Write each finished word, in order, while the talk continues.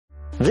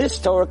This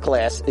Torah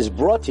class is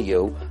brought to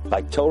you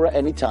by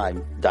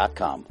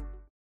TorahAnytime.com.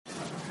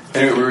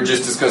 Anyway, we were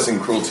just discussing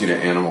cruelty to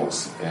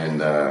animals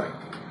and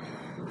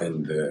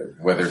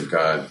whether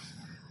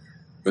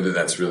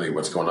that's really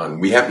what's going on.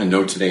 We happen to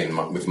know today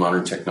with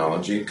modern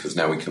technology, because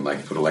now we can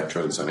put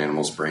electrodes on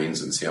animals'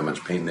 brains and see how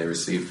much pain they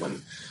receive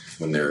when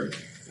they're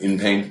in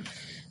pain.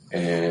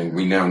 And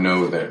we now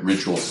know that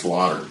ritual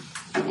slaughter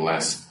for the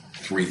last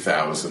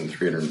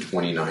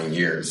 3,329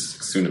 years,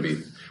 soon to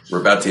be,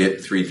 we're about to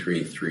hit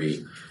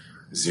 3330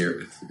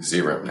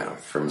 now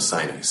from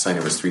Sinai.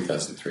 Sinai was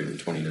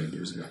 3,329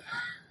 years ago.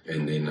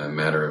 And in a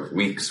matter of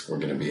weeks, we're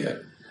going to be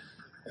at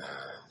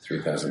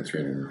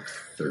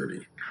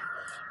 3,330.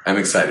 I'm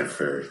excited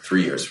for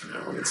 3 years from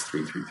now when it's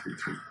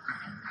 3333.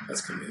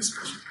 That's going to be a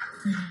special.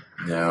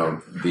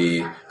 Now,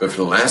 but for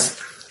the last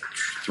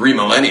 3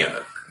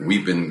 millennia,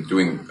 we've been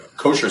doing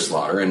kosher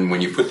slaughter, and when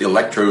you put the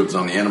electrodes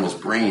on the animal's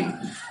brain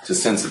to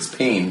sense its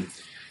pain,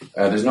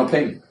 there's no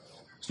pain.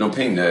 There's no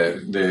pain.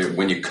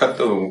 When you cut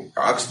the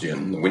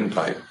oxygen, the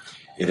windpipe,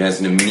 it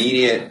has an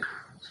immediate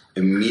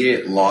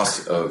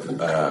loss of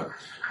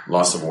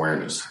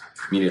awareness.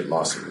 Immediate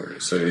loss of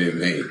awareness. So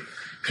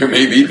there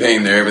may be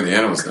pain there, but the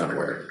animal's not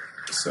aware.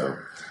 So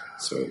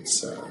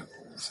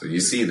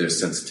you see, there's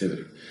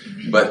sensitivity,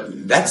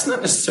 but that's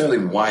not necessarily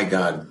why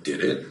God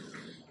did it.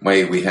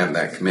 Why we have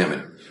that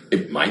commandment.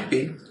 It might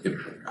be.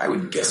 I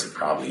would guess it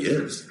probably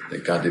is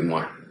that God didn't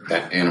want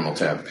that animal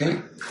to have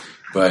pain,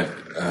 but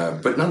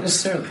not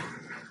necessarily.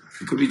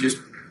 It could be just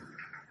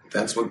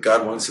that's what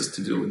God wants us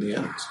to do with the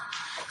animals.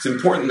 It's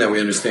important that we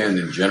understand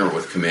in general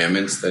with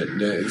commandments that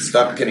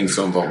stop getting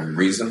so involved in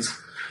reasons.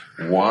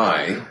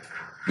 Why?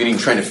 Meaning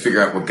trying to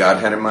figure out what God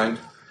had in mind.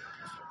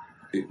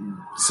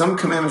 Some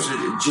commandments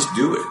just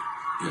do it,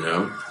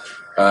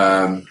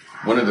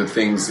 one of the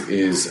things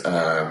is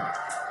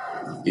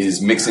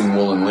mixing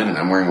wool and linen.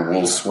 I'm wearing a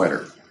wool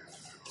sweater.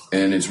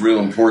 And it's real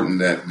important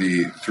that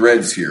the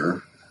threads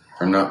here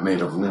are not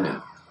made of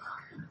linen.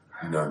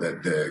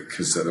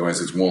 Because otherwise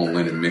it's wool and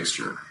linen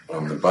mixture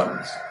on the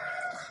buttons.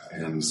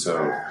 And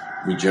so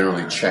we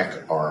generally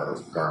check our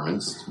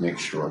garments to make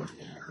sure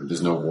that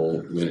there's no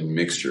wool linen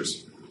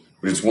mixtures.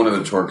 But it's one of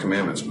the Torah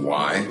commandments.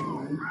 Why?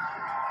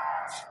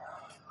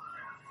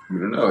 We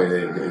don't know.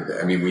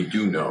 We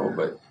do know,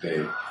 but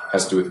it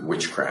has to do with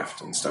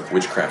witchcraft and stuff.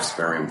 Witchcraft's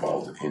very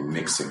involved in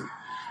mixing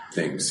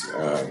things.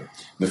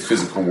 The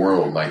physical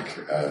world,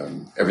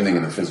 everything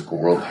in the physical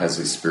world has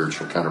a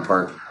spiritual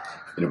counterpart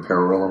in a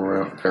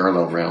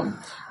parallel realm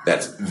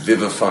that's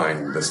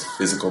vivifying this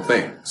physical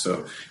thing.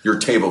 So your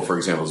table, for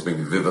example, is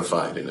being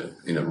vivified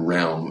in a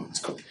realm,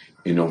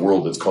 in a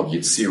world that's called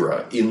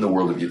Yetzirah. In the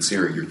world of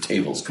Yetzirah, your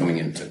table's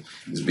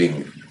is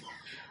being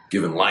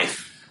given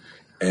life.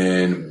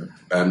 And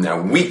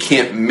now we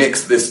can't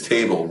mix this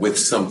table with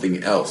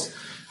something else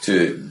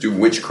to do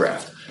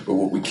witchcraft. But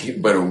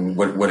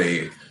what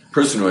a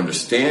person who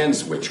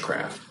understands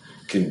witchcraft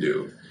can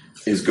do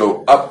is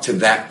go up to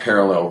that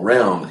parallel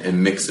realm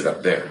and mix it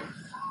up there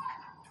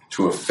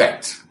to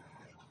affect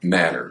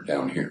matter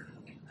down here.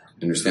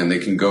 Understand? They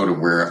can go to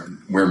where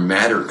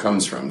matter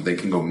comes from. They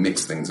can go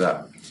mix things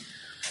up.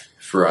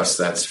 For us,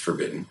 that's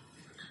forbidden.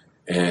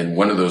 And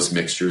one of those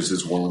mixtures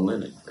is wool and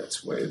linen.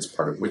 That's why it's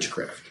part of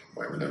witchcraft.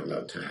 Why we're not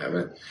allowed to have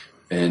it.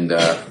 And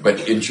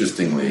but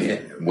interestingly,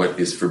 what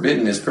is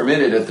forbidden is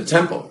permitted at the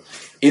temple.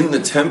 In the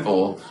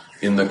temple,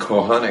 in the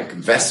Kohanic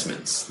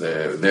vestments,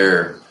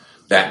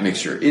 that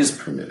mixture is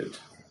permitted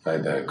by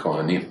the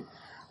Kohanim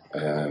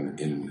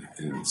in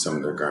some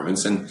of their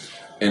garments. And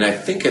I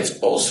think it's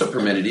also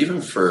permitted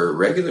even for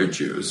regular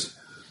Jews.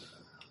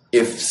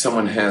 If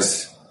someone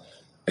has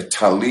a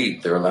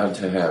talit, they're allowed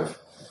to have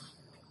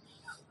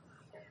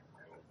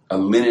a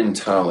linen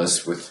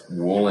tallis with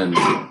woolen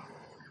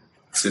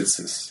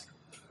tzitzis.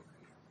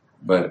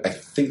 But I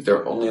think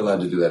they're only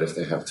allowed to do that if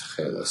they have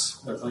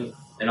techeles.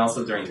 And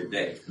also during the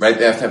day. Right,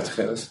 they have to have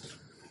techeles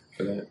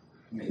for that?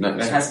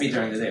 It has to be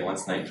during the day.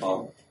 Once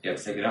nightfall, you have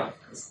to take it off.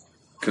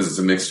 Because it's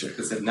a mixture.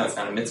 Because it's not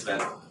a mitzvah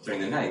during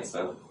the night,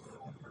 so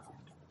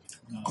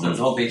it's a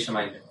whole Beit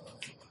Shammai.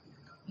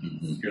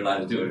 You're allowed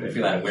to do it. If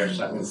you're allowed to wear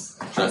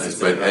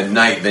shatnez. But at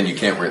night, then you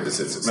can't wear the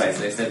tzitzis. Right,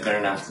 so they said better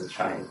not to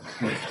try.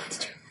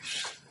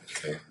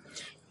 Okay.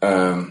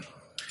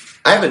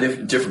 I have a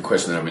different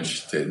question that I'm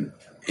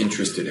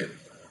interested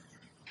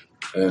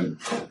in.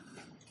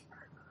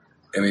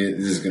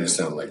 This is going to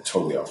sound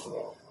totally off the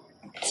wall,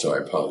 so I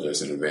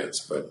apologize in advance.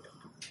 But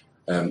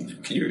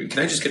can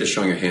I just get a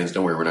showing of hands?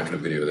 Don't worry, we're not going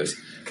to video this.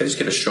 Can I just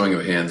get a showing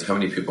of hands? How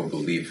many people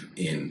believe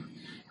in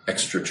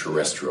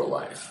extraterrestrial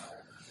life,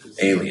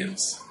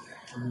 aliens?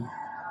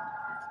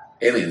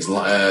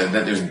 That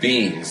there's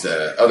beings,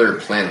 other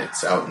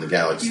planets out in the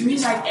galaxy. You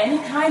mean like any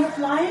kind of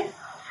life?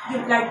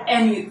 Like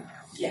any,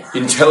 yes.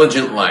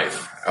 Intelligent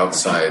life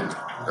outside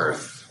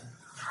Earth.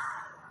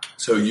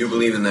 So you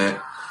believe in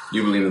that?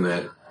 You believe in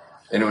that?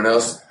 Anyone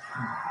else?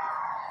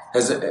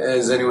 Has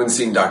anyone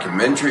seen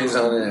documentaries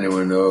on it?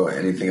 Anyone know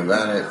anything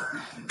about it?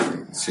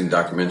 Seen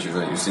documentaries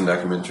on it? You've seen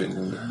documentaries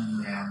on it?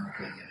 Yeah.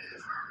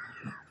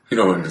 You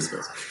don't want to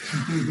discuss.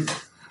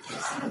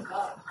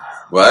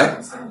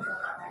 What?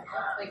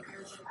 Like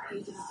there's a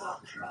page in the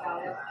book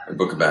about it. A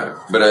book about it,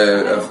 but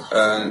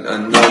a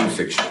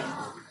non-fiction.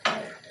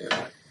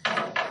 Yeah.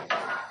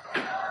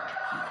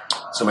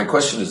 So my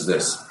question is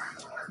this: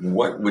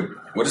 what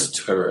does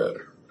Torah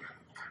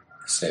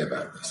say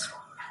about this?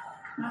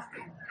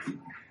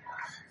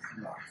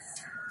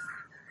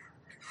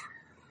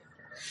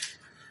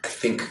 I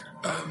think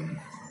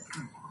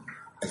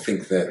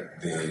that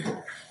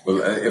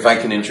if I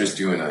can interest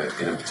you in a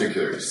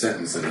particular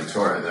sentence in the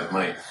Torah, that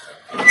might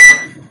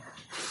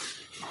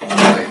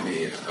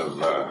be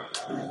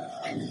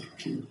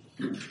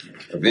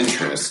of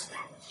interest.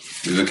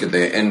 You look at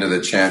the end of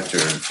the chapter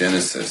of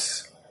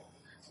Genesis.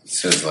 It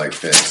says like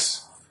this.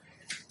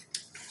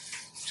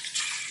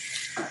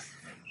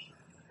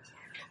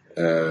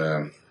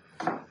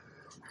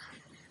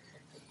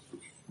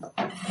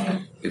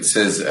 It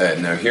says,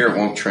 now here it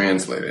won't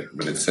translate it,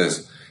 but it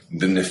says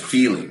the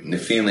Nephilim.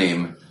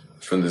 Nephilim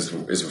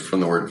is from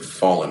the word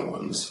fallen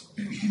ones.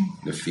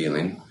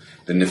 Nephilim.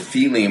 The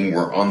Nephilim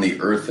were on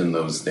the earth in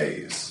those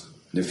days.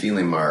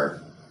 Nephilim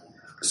are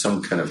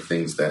some kind of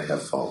things that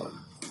have fallen.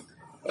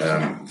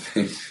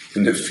 The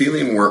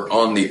Nephilim were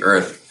on the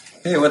earth.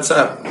 Hey, what's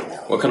up?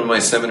 Welcome to my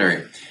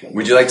seminary.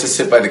 Would you like to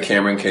sit by the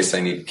camera in case I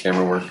need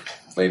camera work,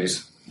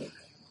 ladies?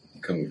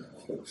 Come.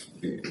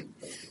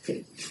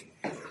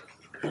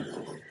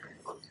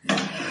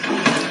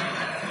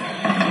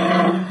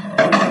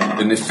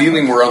 The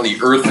Nephilim were on the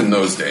earth in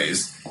those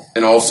days,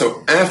 and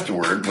also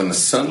afterward, when the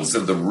sons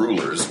of the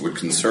rulers would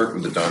consort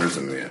with the daughters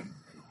of man.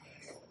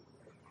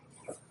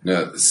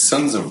 Now, the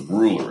sons of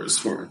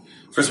rulers were,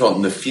 first of all,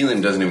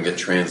 Nephilim doesn't even get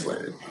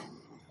translated.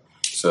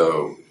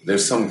 So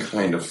there's some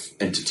kind of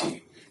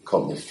entity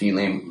called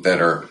Nephilim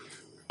that are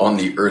on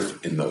the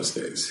earth in those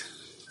days.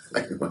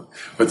 Like,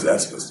 what's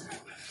that supposed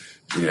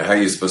to be? How are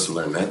you supposed to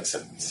learn that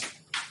sentence?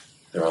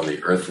 They're on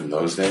the earth in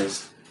those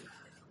days?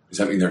 Does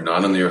that mean they're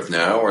not on the earth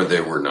now, or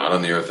they were not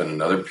on the earth in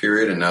another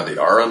period, and now they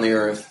are on the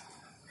earth,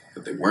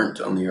 but they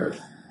weren't on the earth?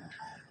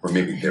 Or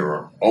maybe they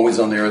were always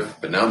on the earth,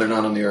 but now they're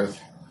not on the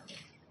earth?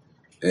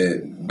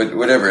 But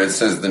whatever, it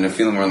says the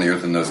Nephilim were on the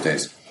earth in those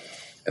days.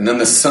 And then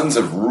the sons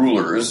of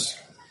rulers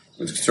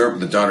would consort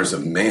with the daughters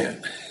of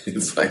man.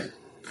 It's like,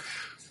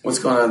 what's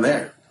going on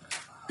there?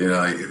 They're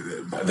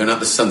not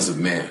the sons of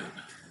man.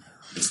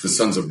 It's the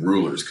sons of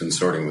rulers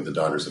consorting with the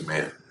daughters of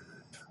man.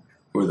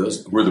 Who are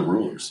those? Who are the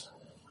rulers?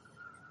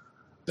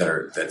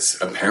 That's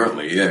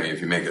apparently, if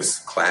you make this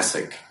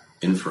classic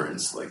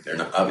inference, like they're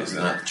not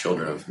obviously not the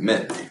children of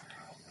men.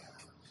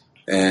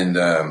 And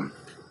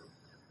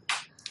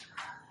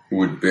who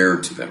would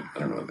bear to them? I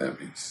don't know what that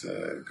means.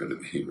 Go to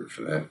the Hebrew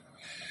for that.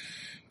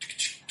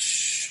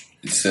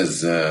 It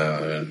says,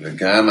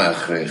 "V'gam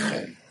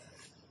achreichen."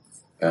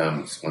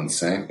 One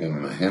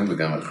second.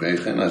 "V'gam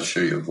achreichen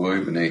asher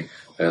yavoi b'nei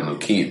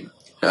Elokim."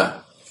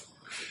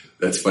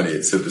 That's funny.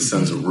 It said the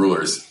sons of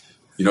rulers.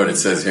 You know what it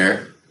says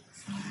here?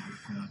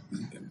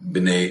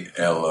 B'nei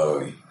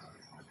Eloi.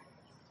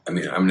 I'm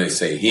going to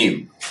say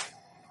him,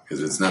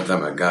 because it's not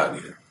talking about God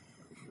here.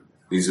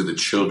 These are the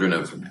children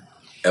of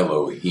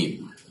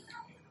Elohim.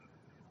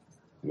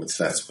 What's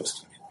that supposed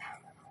to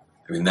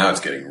mean? Now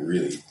it's getting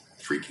really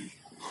freaky.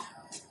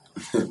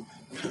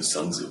 The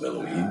sons of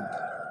Elohim.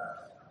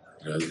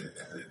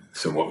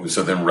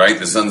 So then write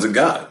the sons of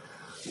God.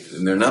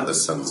 And they're not the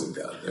sons of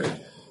God. They're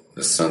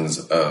the sons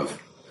of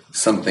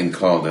something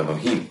called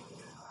Elohim.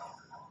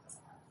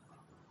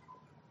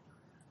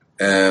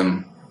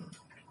 They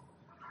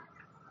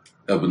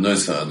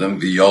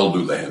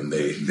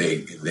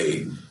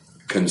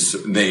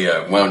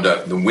wound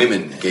up, the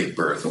women gave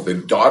birth. The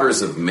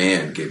daughters of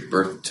man gave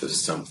birth to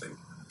something.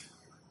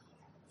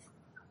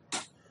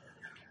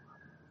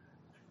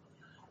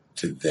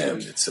 To them,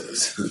 it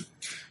says.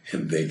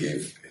 And they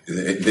gave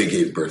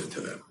birth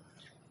to them.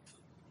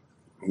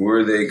 Who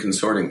were they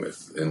consorting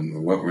with?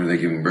 And what were they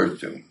giving birth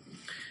to?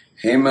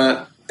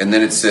 Hema, and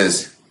then it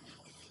says,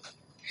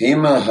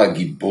 Hema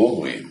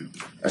hagiborim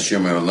asher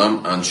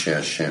me'olam anshe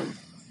Hashem.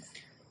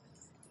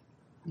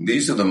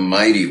 These are the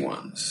mighty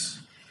ones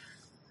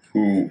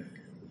who,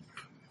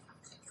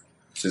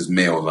 it says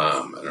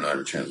me'olam, I don't know how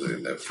to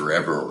translate that,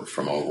 forever or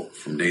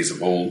from days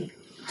of old.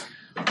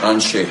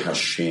 Anshe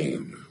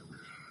Hashem.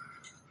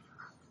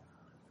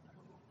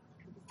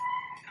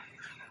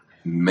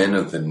 Men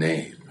of the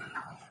name.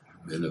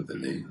 Men of the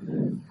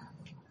name.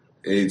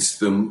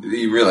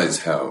 You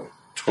realize how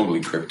totally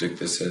cryptic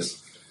this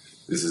is?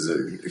 This is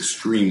an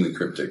extremely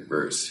cryptic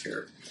verse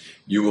here.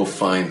 You will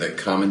find that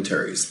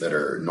commentaries that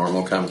are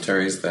normal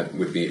commentaries that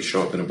would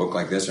show up in a book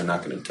like this are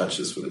not going to touch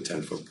this with a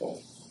 10-foot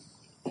pole.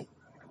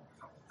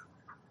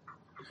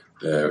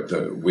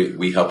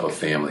 We help a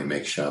family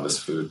make Shabbos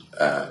food.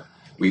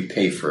 We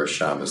pay for a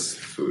Shabbos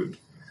food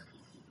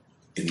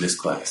in this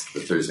class,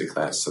 the Thursday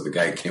class. So the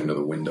guy came to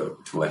the window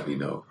to let me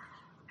know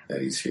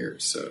that he's here.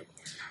 So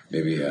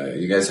maybe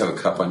you guys have a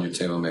cup on your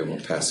table. Maybe we'll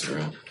pass it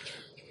around.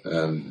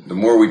 The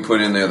more we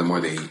put in there, the more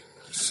they eat.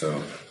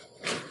 So,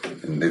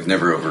 and they've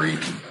never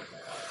overeaten.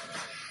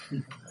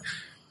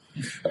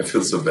 I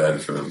feel so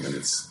bad for them, and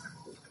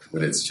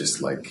when it's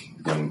just like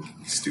young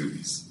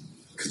students.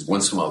 Because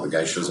once in a while the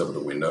guy shows up at the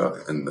window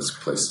and this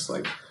place is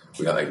like,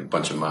 we got like a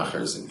bunch of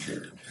machers in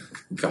here.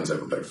 He comes up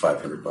with like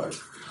 $500.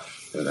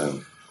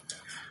 But,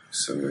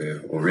 so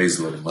we'll raise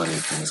a little money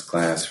from this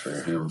class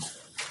for him.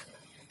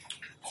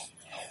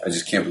 I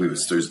just can't believe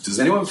it's Thursday. Does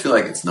anyone feel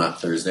like it's not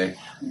Thursday?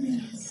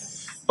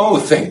 Oh,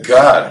 thank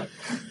God.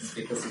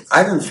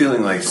 I've been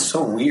feeling like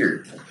so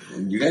weird.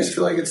 You guys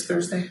feel like it's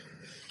Thursday?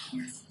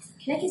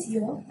 Can I kiss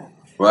you?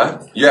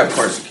 What? Yeah, of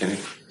course you can.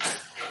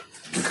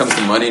 When it comes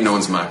to money, no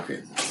one's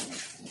mocking.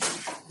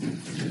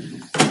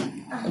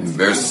 I'm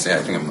embarrassed to say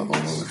I think I'm the only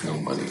one with no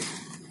money.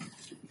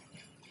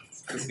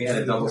 Because we had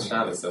a double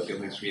Shabbos, so it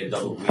should be a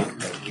double week.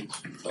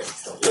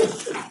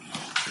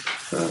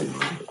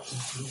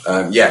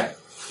 Yeah.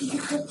 You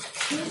could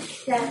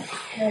take that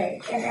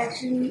head and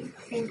actually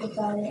think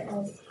about it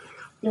as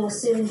there were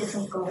 7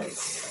 different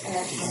gods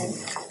and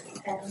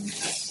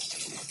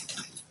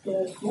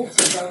the wolves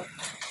of them.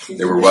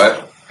 They were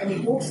what? And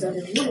the wolves of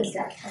the rulers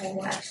that time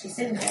were actually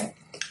 7, right?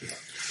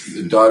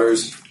 The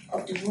daughters?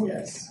 Of the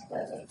rulers.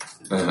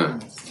 Uh-huh.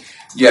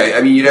 Yeah,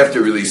 I mean, you'd have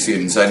to really see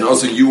it inside. And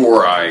also, you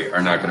or I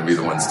are not going to be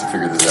the ones to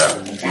figure this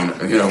out.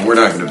 You know, we're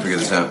not going to figure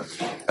this out.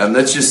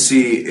 Let's just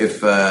see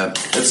if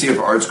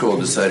Art School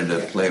decided to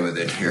play with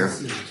it here.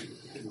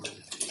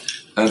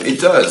 It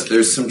does.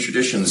 There's some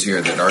traditions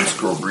here that Art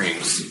School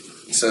brings.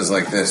 It says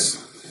like this.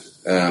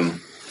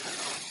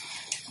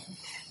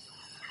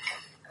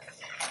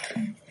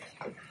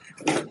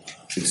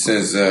 It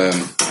says,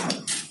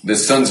 the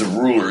sons of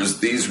rulers,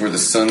 these were the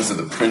sons of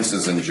the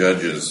princes and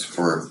judges,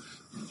 for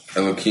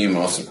Elohim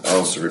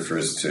also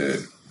refers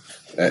to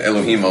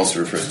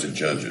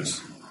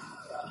judges.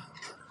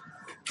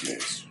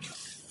 Yes.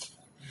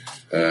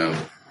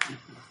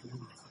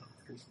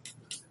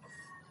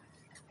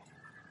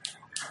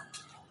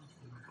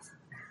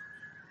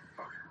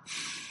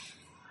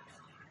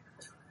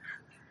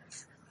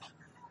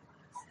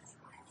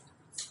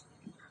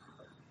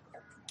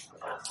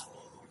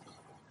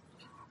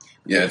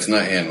 Yeah, it's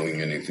not handling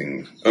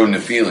anything. Oh,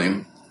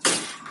 Nephilim.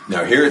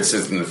 Now here it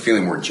says the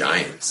Nephilim were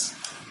giants.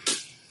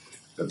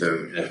 But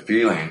the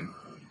Nephilim,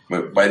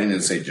 why didn't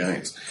it say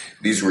giants?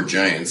 These were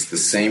giants, the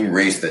same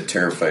race that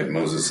terrified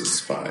Moses'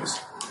 spies.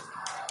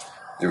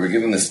 They were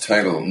given this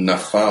title,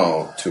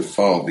 Nafal, to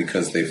fall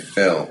because they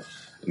fell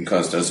and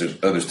caused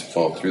others to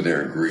fall through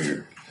their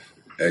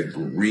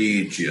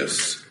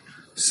egregious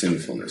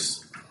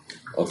sinfulness.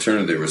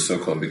 Alternatively, they were so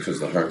called because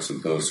the hearts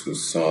of those who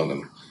saw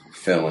them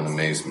fell in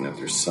amazement at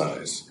their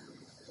size.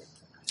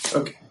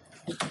 Okay,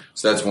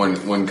 so that's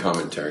one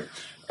commentary.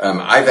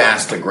 I've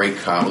asked a great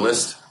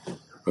Kabbalist,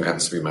 who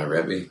happens to be my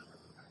Rebbe,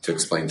 to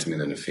explain to me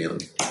the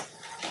Nephilim.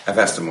 I've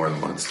asked him more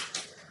than once,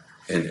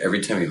 and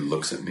every time he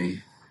looks at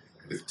me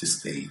with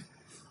disdain,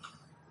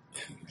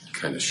 he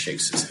kind of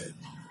shakes his head,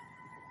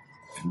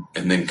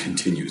 and then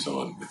continues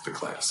on with the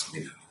class.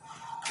 Meaning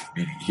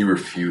he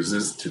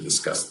refuses to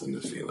discuss the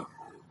Nephilim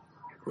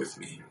with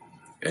me.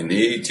 And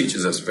he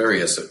teaches us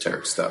very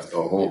esoteric stuff.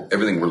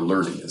 Everything we're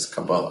learning is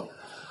Kabbalah.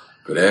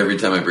 But every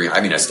time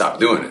I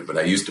stopped doing it, but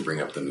I used to bring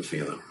up the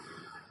Nephilim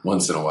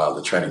once in a while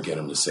to try to get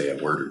him to say a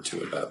word or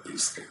two about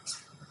these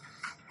things.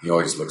 He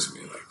always looks at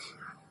me like,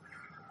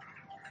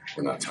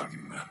 we're not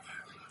talking about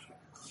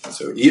that.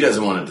 So he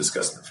doesn't want to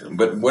discuss the film.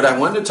 But what I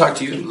wanted to talk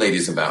to you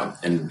ladies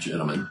about, and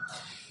gentlemen,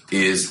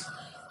 is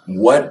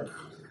what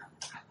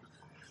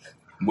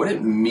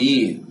it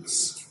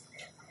means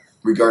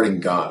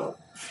regarding God.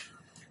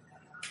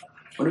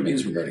 What it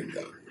means regarding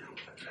God.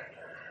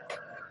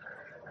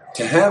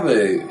 To have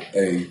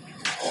a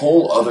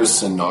whole other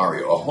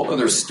scenario, a whole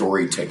other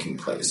story taking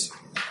place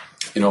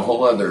in a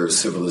whole other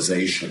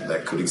civilization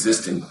that could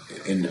exist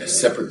in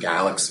separate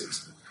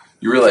galaxies.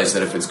 You realize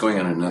that if it's going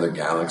on another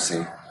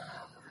galaxy,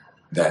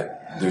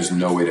 that there's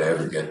no way to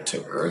ever get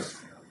to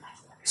Earth.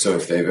 So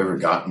if they've ever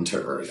gotten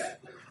to Earth,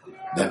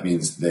 that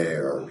means they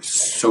are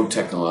so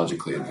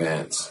technologically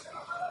advanced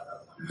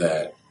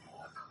that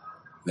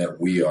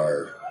we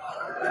are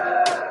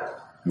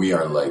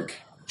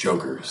like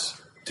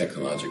jokers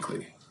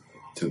technologically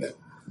to them,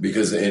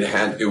 because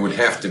it would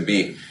have to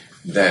be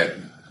that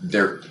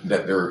their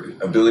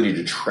ability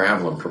to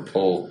travel and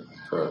propulse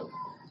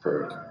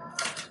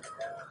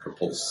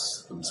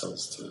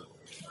themselves to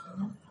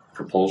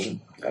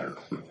propulsion, I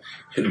don't know,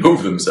 and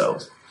move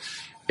themselves.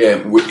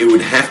 It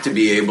would have to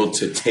be able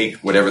to take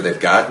whatever they've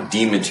got,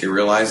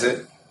 dematerialize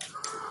it,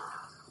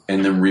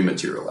 and then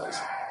rematerialize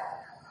it.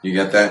 You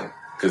get that?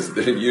 Because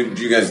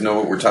you guys know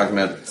what we're talking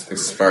about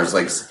as far as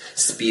like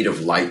speed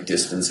of light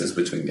distances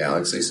between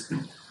galaxies.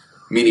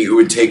 Meaning it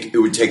would take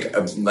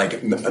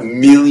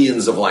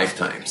millions of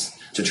lifetimes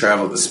to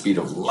travel at the speed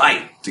of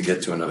light to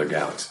get to another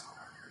galaxy.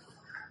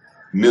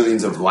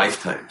 Millions of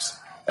lifetimes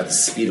at the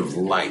speed of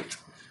light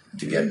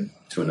to get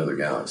to another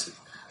galaxy.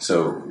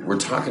 So we're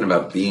talking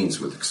about beings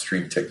with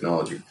extreme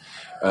technology.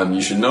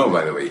 You should know,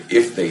 by the way,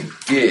 if they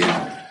did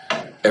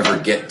ever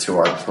get to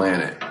our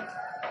planet,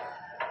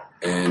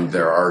 and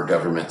there are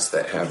governments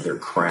that have their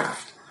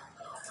craft,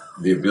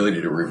 the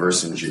ability to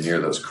reverse engineer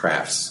those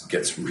crafts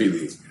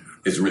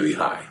is really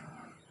high.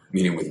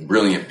 meaning with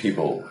brilliant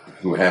people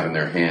who have in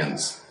their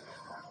hands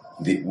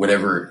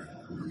whatever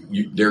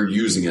they're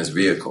using as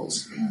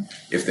vehicles,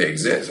 if they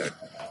exist.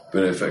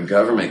 But if a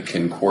government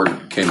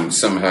can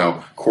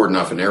somehow cordon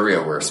off an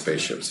area where a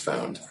spaceship's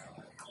found,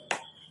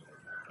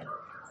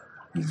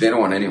 they don't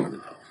want anyone to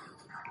know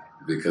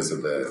because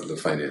of the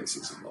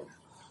finances involved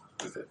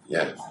with it.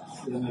 Yeah.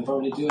 Then they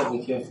probably do have the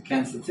cure for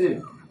cancer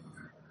too.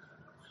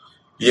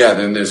 Yeah,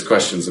 then there's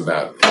questions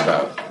about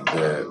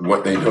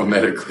what they know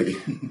medically.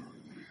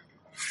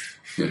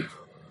 Yeah.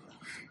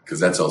 Because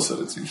that's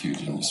a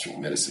huge industry.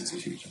 Medicine's a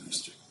huge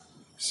industry.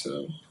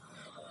 So,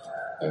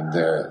 and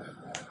the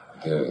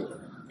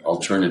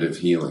alternative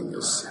healing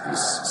is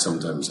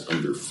sometimes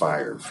under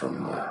fire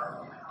from,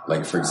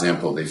 like, for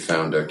example, they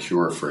found a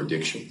cure for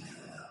addiction.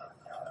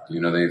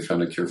 You know they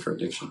found a cure for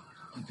addiction?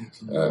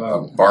 A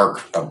bark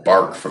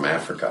from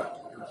Africa.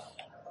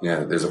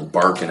 Yeah, there's a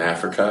bark in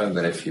Africa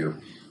that if you,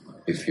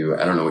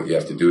 I don't know what you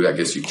have to do. I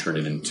guess you turn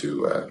it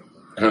into,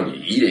 I don't know,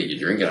 you eat it, you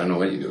drink it, I don't know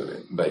what you do with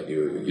it, but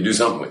you do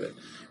something with it.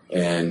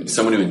 And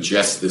someone who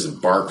ingests this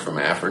bark from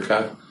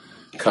Africa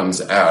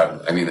comes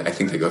out, I mean, I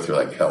think they go through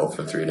like hell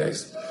for 3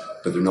 days,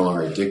 but they're no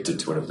longer addicted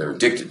to whatever they're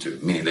addicted to,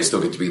 meaning they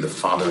still get to be the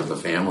father of the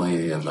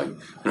family, and like,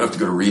 they don't have to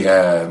go to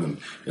rehab, and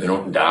they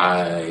don't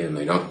die, and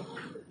they don't,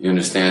 you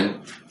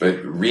understand?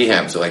 But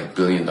rehabs are like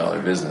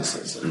billion-dollar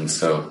businesses, and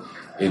so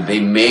they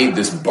made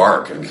this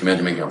bark, and can you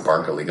imagine making a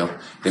bark illegal?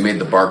 They made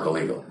the bark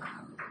illegal.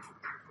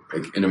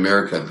 Like, in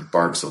America, the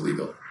bark's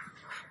illegal.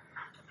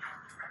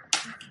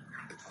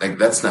 Like,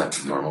 that's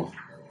not normal.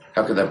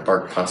 How could that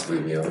bark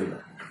possibly be illegal?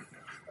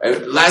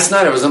 Last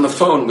night I was on the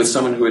phone with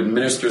someone who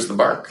administers the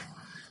bark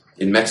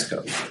in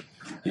Mexico.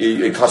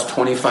 It cost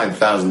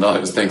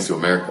 $25,000, thanks to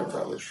America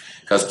probably.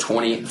 It cost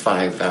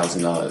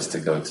 $25,000 to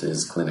go to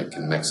his clinic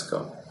in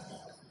Mexico.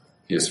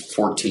 He has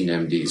 14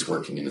 MDs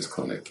working in his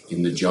clinic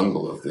in the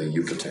jungle of the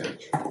Yucatan.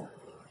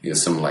 He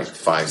has some like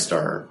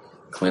 5-star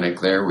clinic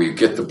there where you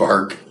get the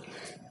bark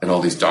and all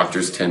these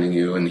doctors tending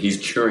you, and he's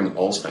curing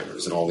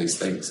Alzheimer's and all these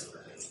things.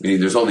 Meaning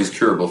there's all these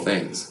curable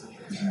things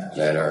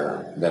that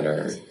are,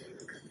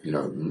 you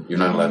know, you're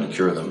not allowed to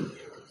cure them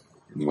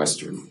in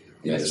Western.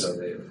 Yes. So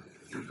they're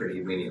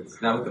pretty lenient.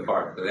 Not with the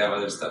bark, but they have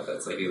other stuff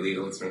that's like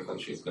illegal in certain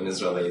countries. But in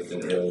Israel, they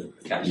didn't really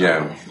catch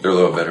Yeah, they're a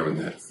little better with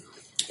that.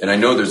 And I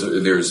know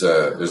there's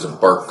a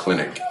bark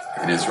clinic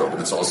in Israel,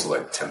 but it's also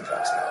like $10,000.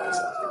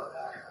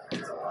 Can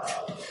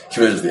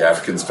you imagine if the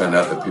Africans found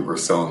out that people are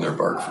selling their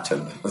bark for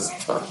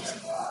 $10,000?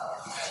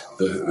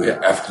 The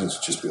Africans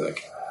would just be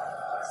like,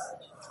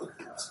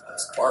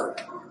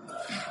 bark.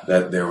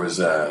 That there was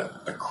that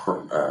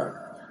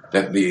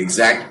the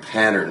exact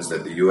patterns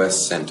that the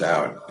U.S. sent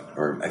out,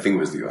 or I think it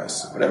was the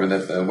U.S., whatever,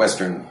 that the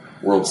Western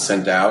world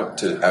sent out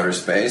to outer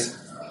space,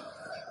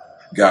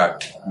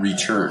 got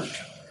returned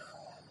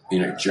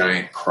in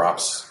giant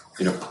crops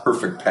in a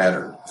perfect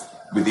pattern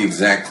with the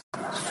exact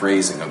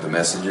phrasing of the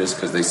messages,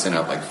 because they sent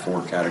out like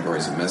 4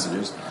 categories of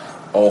messages,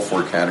 all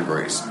 4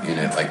 categories in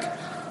it, like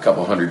a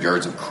couple hundred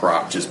yards of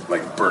crop just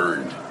like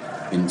burned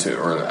into,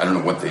 or I don't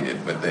know what they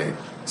did, but they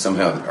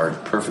somehow are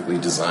perfectly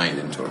designed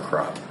into a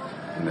crop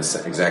in this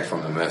exact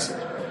form of the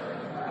message,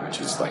 which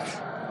is like,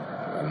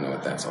 I don't know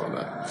what that's all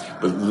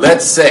about. But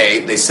let's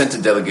say they sent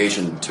a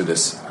delegation to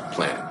this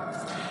planet.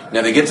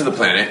 Now they get to the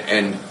planet,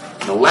 and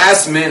the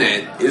last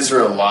minute,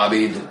 Israel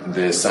lobbied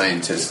the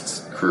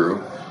scientists'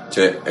 crew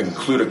to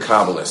include a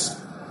Kabbalist,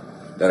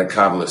 that a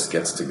Kabbalist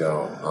gets to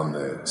go on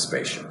the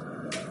spaceship.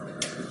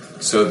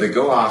 So they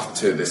go off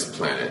to this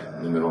planet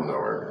in the middle of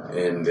nowhere,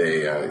 and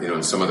they,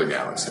 in some other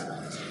galaxy.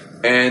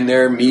 And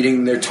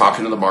they're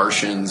talking to the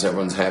Martians,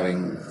 everyone's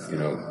having,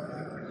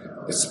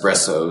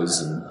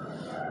 espressos and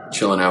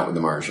chilling out with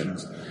the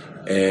Martians.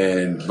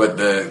 But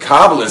the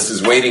Kabbalist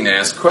is waiting to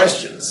ask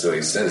questions. So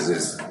he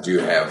says, do you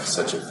have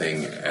such a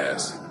thing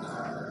as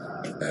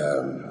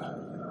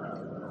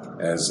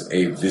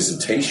a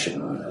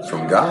visitation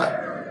from God?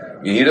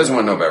 I mean, he doesn't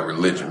want to know about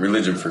religion.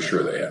 Religion for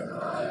sure they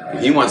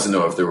have. He wants to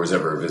know if there was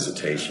ever a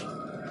visitation.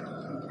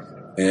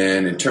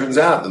 And it turns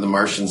out that the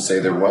Martians say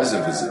there was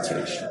a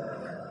visitation.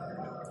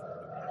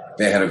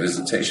 They had a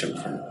visitation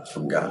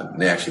from God.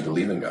 And they actually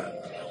believe in God.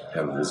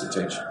 Have a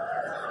visitation.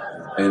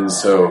 And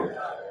so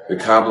the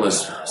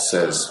Kabbalist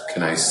says,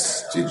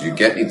 did you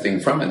get anything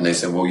from it? And they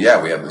said, well, yeah,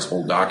 we have this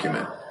whole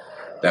document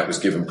that was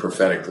given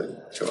prophetically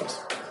to us.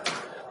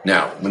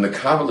 Now, when the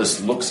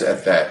Kabbalist looks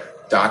at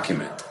that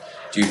document,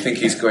 do you think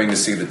he's going to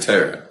see the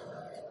Torah?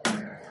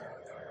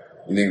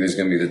 You think there's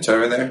going to be the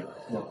Torah there?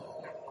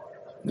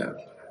 No.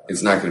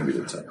 It's not going to be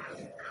the Torah.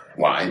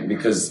 Why?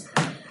 Because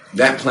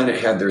that planet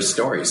had their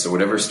story, so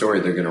whatever story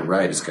they're going to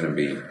write is going to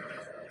be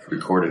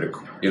recorded,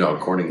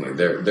 accordingly.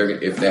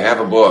 If they have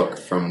a book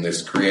from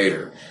this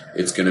creator,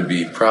 it's going to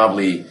be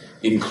probably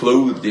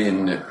enclosed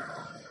in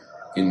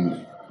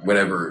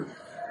whatever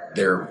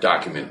their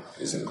document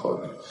is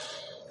enclosed.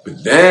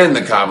 But then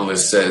the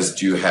Kabbalist says,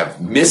 do you have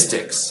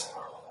mystics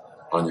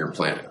on your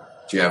planet?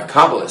 Do you have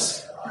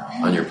Kabbalists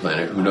on your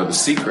planet who know the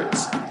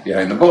secrets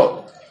behind the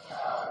book?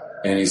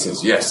 And he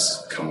says,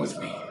 yes, come with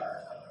me.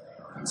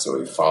 And so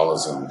he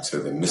follows them to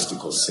the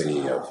mystical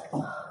city of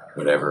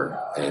whatever,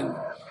 and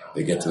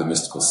they get to the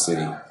mystical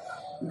city,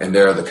 and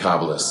there are the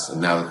Kabbalists.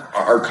 And now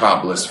our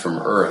Kabbalist from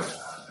Earth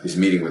is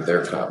meeting with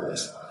their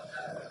Kabbalist.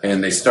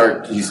 And their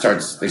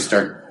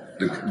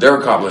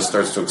Kabbalist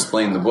starts to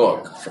explain the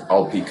book,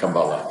 Al-Pi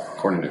Kabbalah,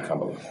 according to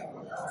Kabbalah.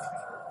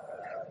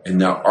 And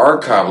now our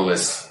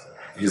Kabbalist,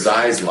 his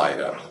eyes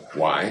light up.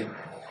 Why?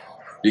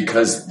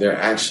 Because their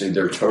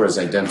Torah is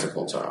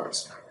identical to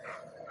ours.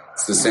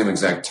 It's the same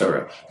exact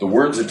Torah. The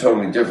words are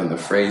totally different. The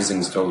phrasing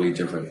is totally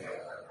different.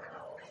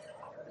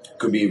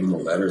 Could be even the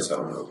letters. I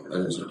don't know. The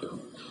letters are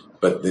different.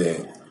 But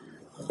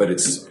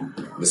it's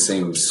the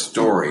same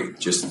story,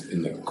 just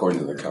according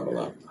to the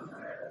Kabbalah.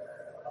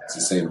 It's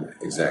the same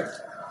exact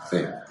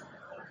thing.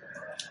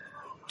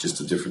 Just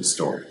a different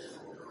story.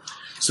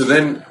 So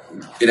then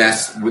we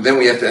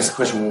have to ask the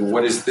question, well,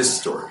 what is this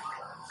story?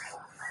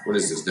 What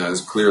is this? Now,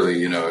 it's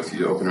clearly, if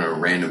you open a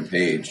random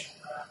page,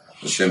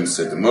 Hashem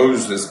said to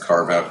Moses,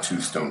 carve out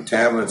 2 stone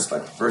tablets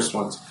like the first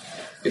ones.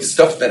 It's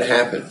stuff that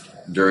happened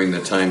during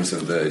the times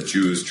of the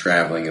Jews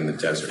traveling in the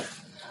desert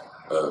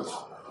of,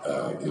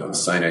 the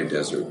Sinai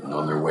desert and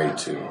on their way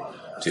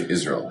to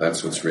Israel.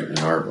 That's what's written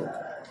in our book.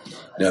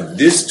 Now,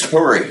 this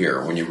Torah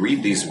here, when you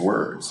read these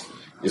words,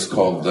 is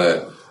called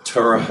the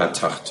Torah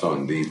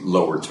HaTachton, the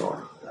lower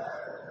Torah.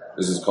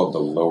 This is called the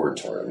lower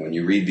Torah. When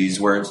you read these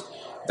words,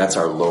 that's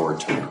our lower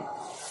Torah.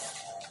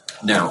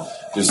 Now,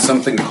 there's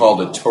something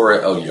called a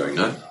Torah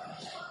Elyona,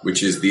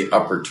 which is the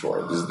upper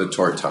Torah. This is the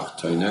Torah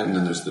Tachtona, and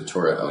then there's the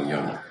Torah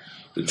Elyona.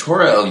 The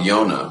Torah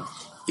Elyona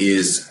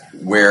is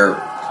where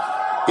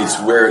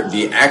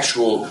the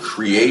actual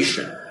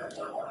creation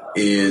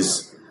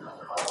is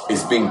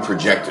being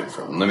projected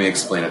from. Let me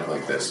explain it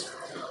like this.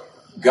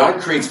 God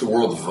creates the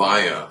world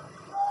via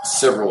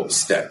several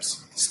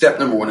steps. Step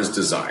number 1 is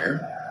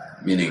desire,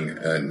 meaning,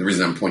 the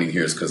reason I'm pointing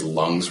here is because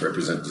lungs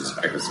represent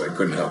desire, so I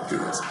couldn't help do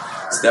this.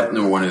 Step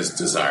number 1 is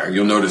desire.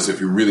 You'll notice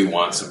if you really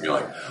want something, you're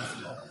like,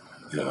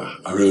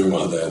 I really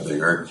want that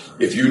thing. Or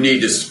if you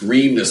need to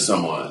scream to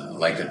someone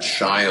like a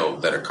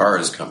child that a car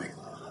is coming,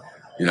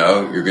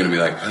 you're going to be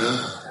like,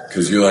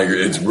 because you're like,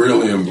 it's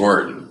really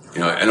important.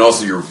 And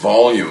also your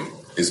volume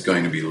is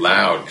going to be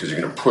loud because you're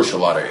going to push a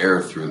lot of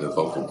air through the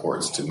vocal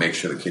cords to make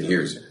sure the kid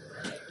hears you.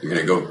 You're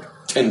going to go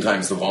 10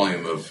 times the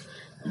volume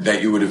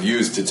that you would have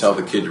used to tell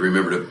the kid to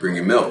remember to bring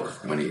you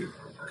milk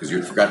because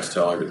you forgot to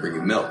tell her to bring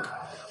you milk.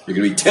 You're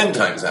going to be 10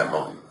 times that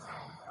volume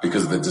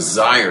because of the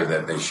desire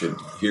that they should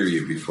hear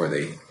you before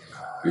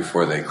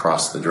they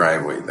cross the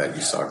driveway that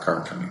you saw a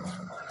car coming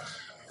through.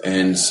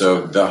 And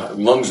so the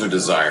lungs are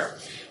desire.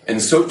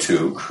 And so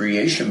too,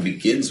 creation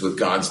begins with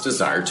God's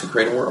desire to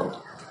create a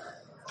world.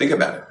 Think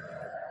about it.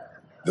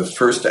 The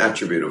first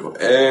attribute of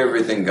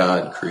everything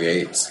God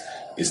creates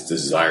is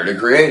desire to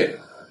create it.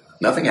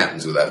 Nothing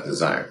happens without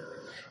desire.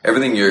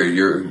 Everything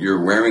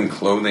you're wearing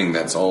clothing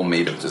that's all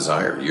made of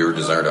desire. Your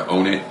desire to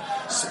own it,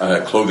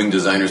 clothing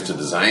designers to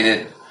design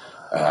it,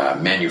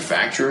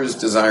 manufacturers'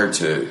 desire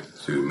to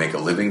make a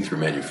living through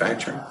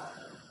manufacturing.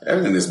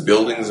 Everything. This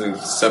building's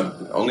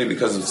only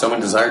because someone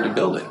desired to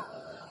build it,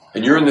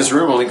 and you're in this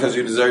room only because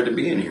you desired to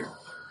be in here.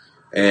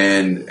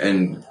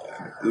 And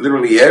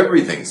literally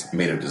everything's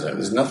made of desire.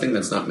 There's nothing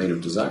that's not made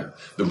of desire.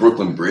 The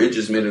Brooklyn Bridge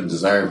is made of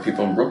desire of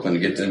people in Brooklyn to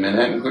get to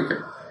Manhattan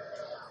quicker.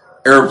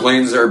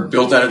 Airplanes are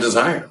built out of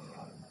desire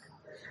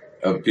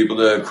of people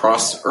to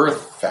cross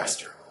Earth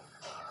faster.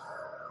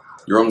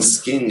 Your own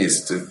skin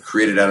is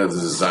created out of the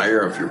desire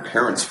of your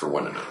parents for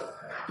one another.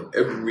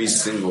 Every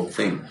single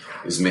thing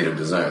is made of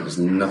desire. There's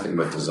nothing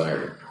but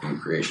desire in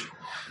creation.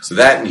 So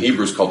that in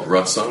Hebrew is called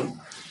Ratzon.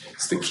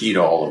 It's the key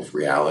to all of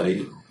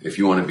reality. If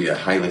you want to be a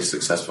highly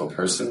successful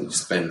person,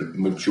 spend the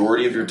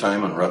majority of your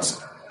time on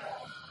Ratzon.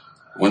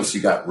 Once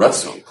you got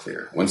Ratzon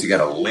clear, once you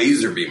got a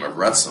laser beam of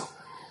Ratzon,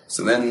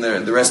 so then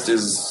the rest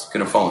is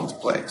going to fall into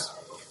place.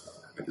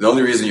 The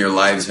only reason your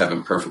lives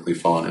haven't perfectly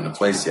fallen into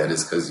place yet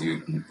is because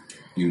you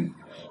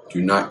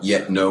do not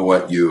yet know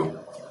what you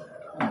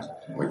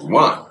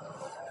want.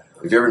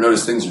 If you ever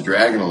notice things are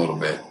dragging a little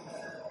bit,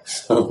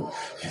 so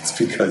it's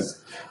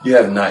because you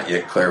have not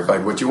yet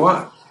clarified what you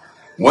want.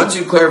 Once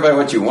you clarify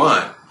what you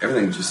want,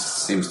 everything just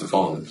seems to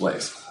fall into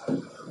place.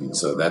 And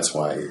so that's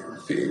why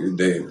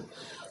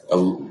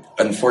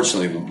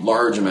unfortunately, a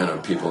large amount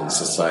of people in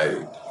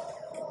society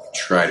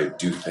try to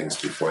do things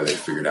before they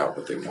figured out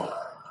what they want.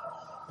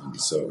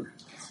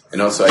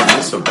 And also I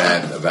feel so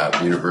bad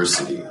about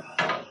university,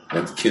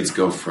 that the kids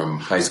go from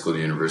high school to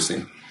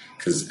university,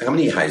 because how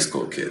many high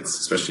school kids,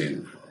 especially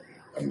in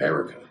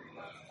America,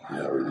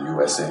 or the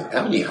USA,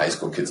 how many high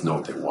school kids know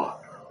what they want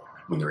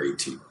when they're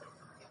 18?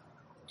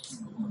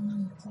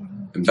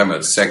 I'm talking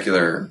about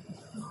secular,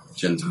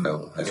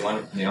 Gentile high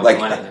school.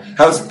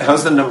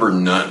 How's the number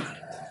none?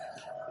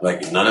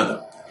 Like, none of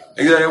them.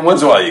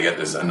 Once in a while you get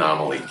this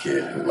anomaly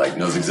kid who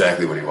knows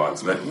exactly what he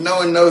wants, but no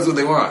one knows what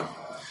they want.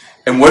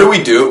 And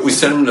what do? We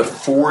send them to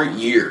 4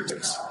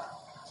 years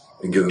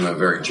and give them a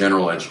very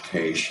general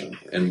education.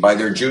 And by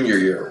their junior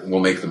year,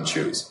 we'll make them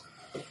choose.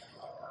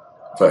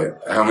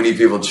 But how many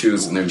people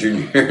choose in their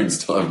junior year and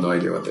still have no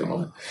idea what they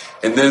want?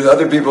 And there's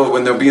other people,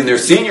 when they'll be in their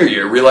senior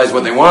year, realize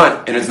what they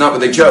want, and it's not what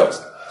they chose.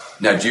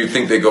 Now, do you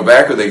think they go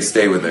back or they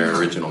stay with their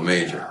original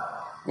major?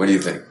 What do you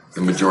think?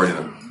 The majority of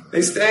them.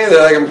 They stay.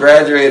 They're like, I'm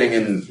graduating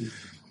in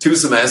 2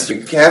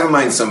 semesters. Have in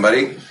mind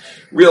somebody.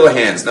 Real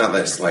hands, not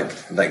less like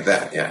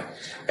that, yeah.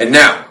 And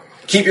now,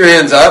 keep your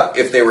hands up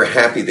if they were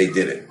happy they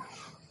did it.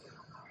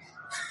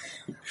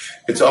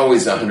 It's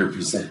always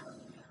 100%.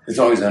 It's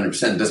always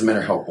 100%. It doesn't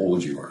matter how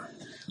old you are.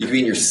 You can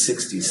be in your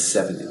 60s,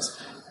 70s,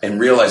 and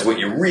realize what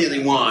you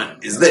really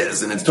want is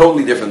this, and it's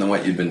totally different than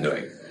what you've been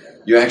doing.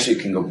 You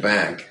actually can go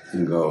back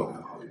and go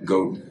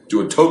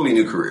do a totally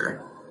new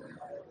career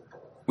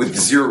with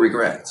 0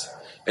 regrets.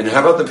 And how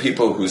about the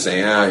people who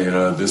say,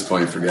 at this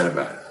point, forget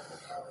about it.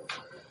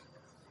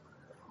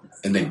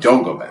 And they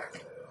don't go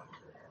back.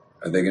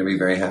 Are they going to be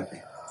very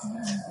happy?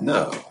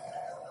 No.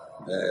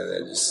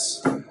 They're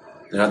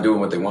not doing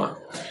what they want.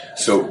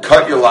 So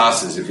cut your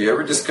losses. If you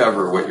ever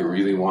discover what you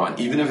really want,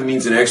 even if it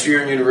means an extra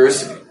year in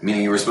university,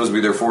 meaning you were supposed to be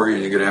there 4 years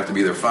and you're going to have to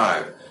be there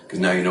 5, because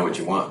now you know what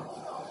you want.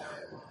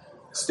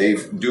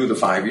 Do the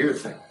 5-year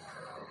thing,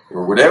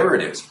 or whatever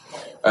it is.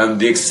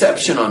 The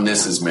exception on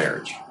this is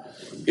marriage.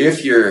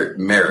 If you're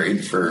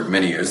married for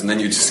many years and then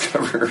you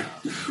discover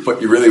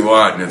what you really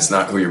want and it's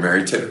not who you're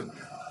married to,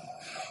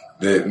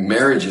 the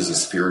marriage is a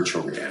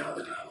spiritual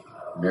reality.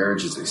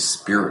 Marriage is a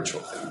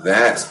spiritual thing.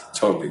 That's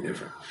totally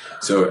different.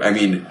 So,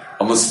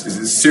 almost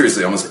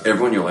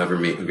everyone you'll ever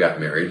meet who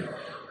got married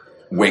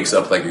wakes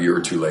up like a year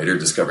or 2 later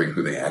discovering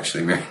who they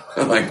actually married.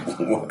 Like,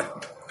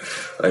 what?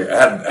 Like,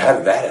 how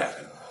did that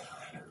happen?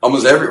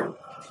 Almost everyone.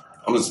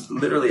 Almost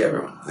literally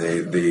everyone.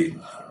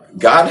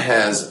 God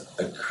has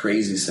a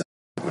crazy sense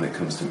when it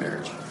comes to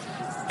marriage.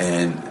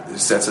 And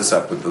sets us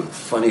up with the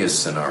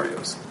funniest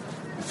scenarios.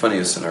 The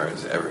funniest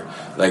scenarios ever.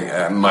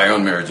 Like, my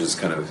own marriage is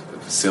kind of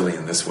silly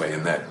in this way,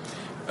 in that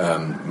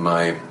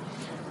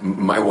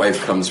my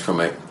wife comes from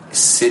a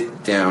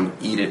sit-down,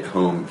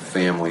 eat-at-home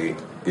family,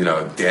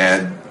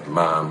 dad,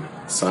 mom,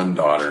 son,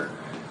 daughter,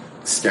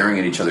 staring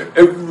at each other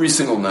every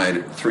single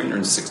night,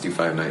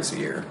 365 nights a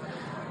year.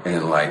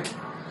 And,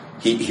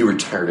 he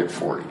retired at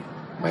 40.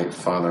 My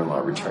father-in-law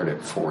retired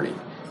at 40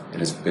 and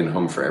has been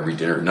home for every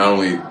dinner, not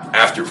only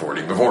after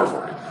 40, before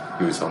 40.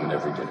 He was home at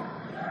every dinner.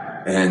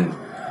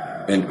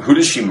 And who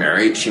does she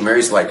marry? She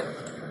marries,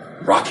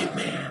 Rocket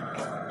Man.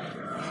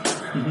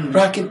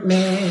 Rocket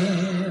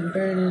Man. I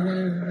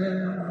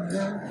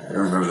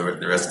don't remember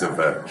the rest of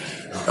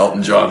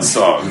Elton John's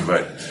song,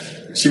 but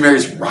she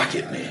marries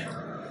Rocket Man.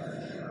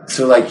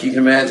 So, you can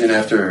imagine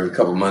after a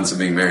couple months of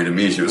being married to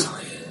me, she was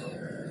like,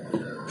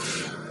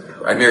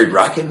 I married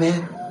Rocket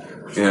Man?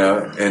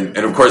 And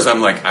of course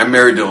I'm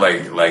married to what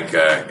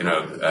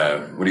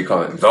do you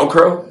call it?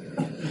 Velcro?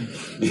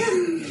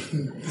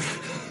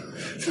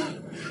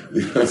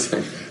 It's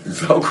like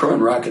Velcro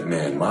and Rocket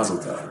Man, Mazel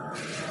Tov.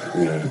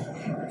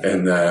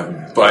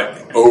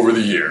 But over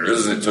the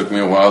years, it took me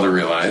a while to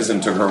realize,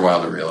 and took her a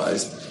while to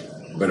realize,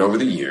 but over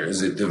the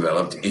years it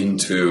developed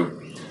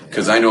into,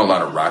 because I know a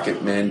lot of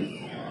rocket men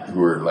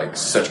who are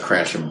such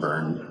crash and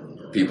burn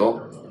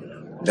people,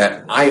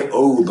 that I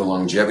owe the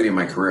longevity of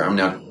my career. I'm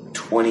now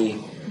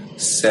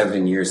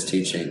 27 years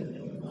teaching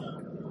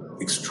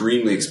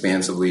extremely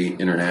expansively,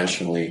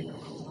 internationally,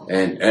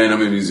 and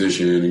I'm a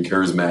musician and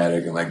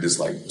charismatic and this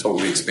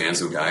totally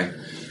expansive guy.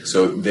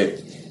 So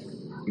that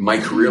my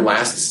career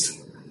lasts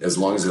as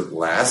long as it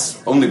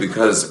lasts only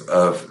because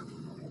of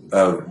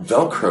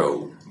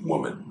Velcro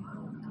Woman.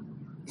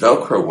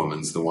 Velcro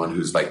Woman's the one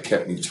who's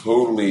kept me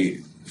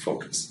totally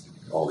focused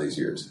all these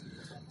years.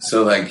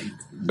 So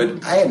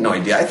but I had no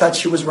idea. I thought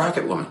she was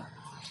Rocket Woman.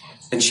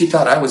 And she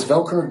thought I was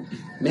Velcro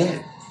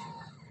Man.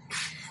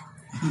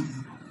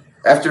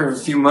 After a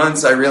few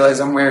months, I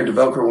realized I'm married to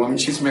Velcro Woman.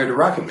 She's married to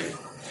Rocket Man.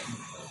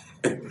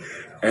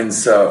 And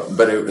so,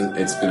 but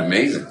it's been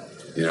amazing,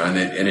 and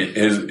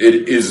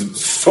it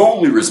is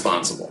solely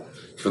responsible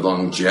for the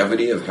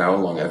longevity of how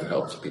long I've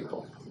helped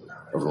people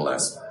over the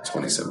last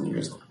 27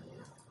 years.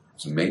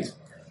 It's amazing.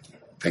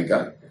 Thank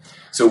God.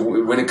 So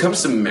when it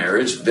comes to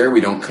marriage, there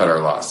we don't cut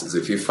our losses.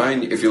 If you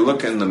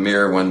look in the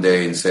mirror one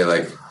day and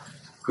say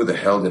who the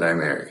hell did I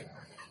marry?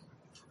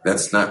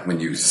 That's not when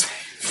you say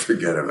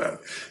forget about it.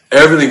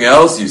 Everything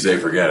else you say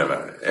forget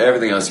about it.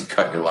 Everything else you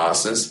cut your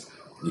losses.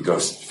 You go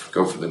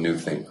for the new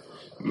thing.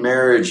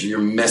 Marriage, you're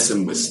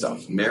messing with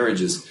stuff. Marriage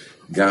is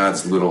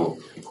God's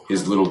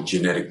his little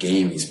genetic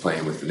game he's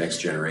playing with the next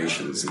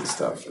generations and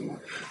stuff. And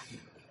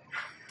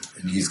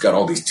he's got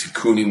all these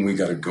tikkun we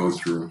got to go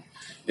through.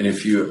 And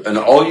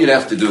all you'd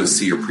have to do is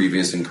see your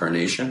previous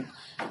incarnation,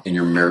 and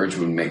your marriage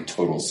would make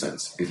total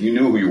sense. If you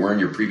knew who you were in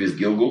your previous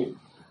Gilgul,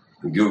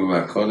 the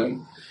Gilgul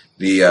HaKodem,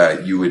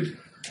 you'd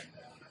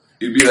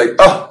be like,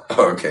 oh,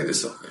 okay,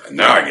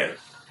 now I get it.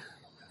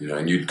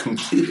 And you'd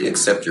completely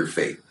accept your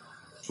fate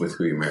with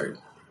who you married.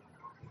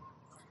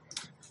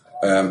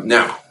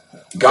 Now,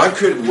 God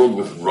created the world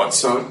with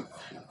Ratzon,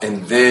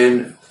 and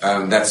then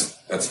that's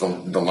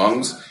the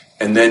lungs,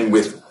 and then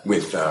with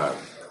the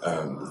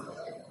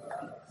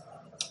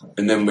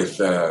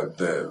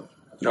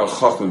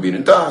Chachma Bina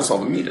Das, all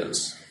the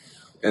Midas.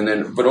 And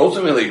then, but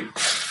ultimately,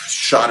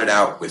 shot it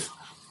out with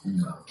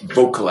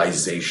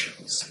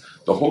vocalizations.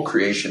 The whole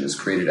creation is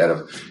created out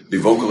of the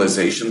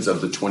vocalizations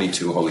of the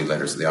 22 holy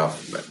letters of the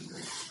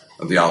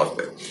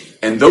alphabet.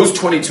 And those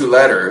 22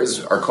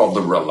 letters are called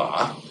the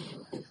Rala.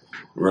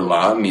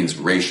 Rala means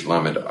Reish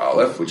Lamed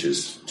Aleph, which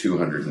is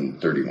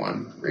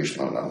 231. Reish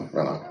Lamed Aleph,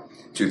 Rala,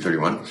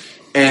 231.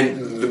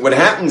 And what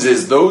happens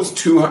is those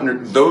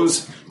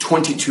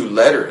 22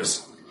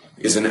 letters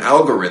is an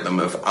algorithm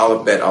of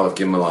Aleph, Bet, Aleph,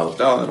 Gimel, Aleph,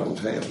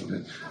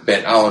 Dalet,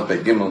 Bet, Aleph,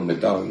 Bet, Gimel, Bet,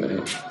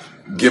 Dalet,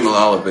 Gimel,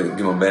 Aleph, Bet,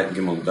 Gimel, Bet,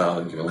 Gimel,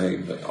 Dalet, Gimel, Hey,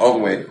 all the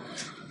way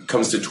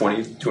comes to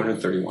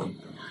 231.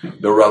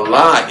 The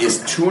Rala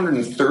is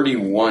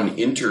 231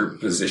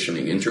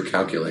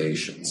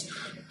 intercalculations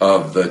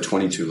of the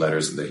 22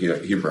 letters of the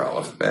Hebrew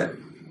alphabet,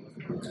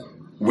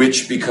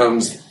 which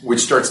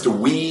starts to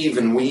weave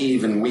and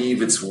weave and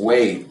weave its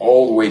way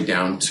all the way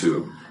down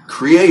to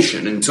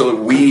creation until it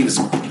weaves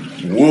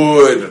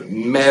wood,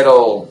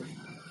 metal,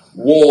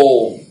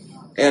 wool,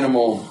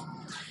 animal.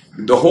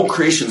 The whole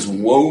creation's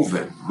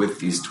woven with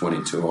these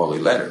 22 holy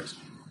letters.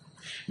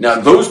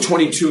 Now, those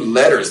 22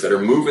 letters that are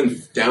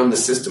moving down the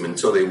system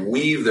until they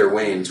weave their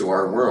way into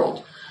our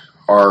world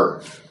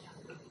are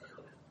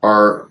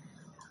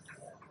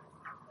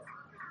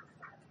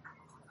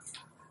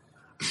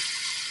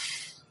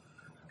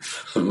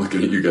I'm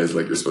looking at you guys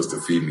like you're supposed to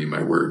feed me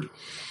my word.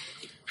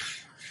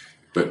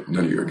 But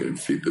none of you are going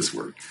to feed this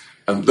word.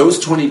 Those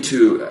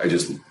 22, I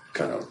just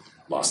kind of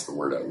lost the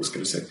word I was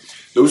going to say.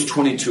 Those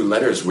 22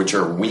 letters which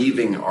are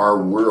weaving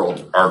our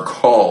world are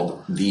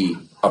called the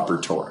Upper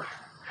Torah.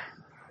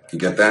 You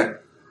get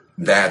that?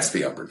 That's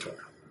the Upper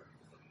Torah.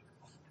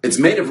 It's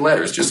made of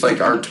letters, just like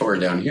our Torah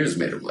down here is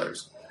made of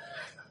letters.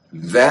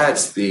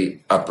 That's the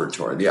Upper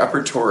Torah. The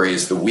Upper Torah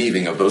is the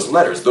weaving of those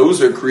letters. Those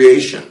are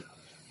creation.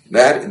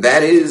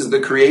 That is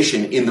the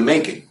creation in the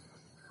making.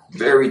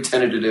 Very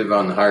tentative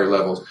on the higher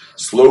levels.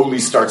 Slowly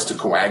starts to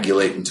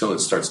coagulate until it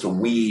starts to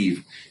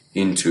weave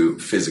into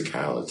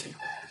physicality.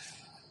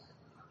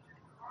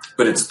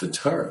 But it's the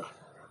Torah.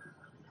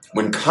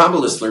 When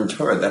Kabbalists learn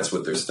Torah, that's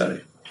what they're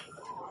studying.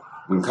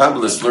 When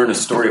Kabbalists learn a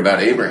story about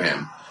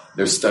Abraham,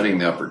 they're studying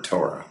the Upper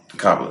Torah. The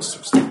Kabbalists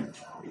are studying.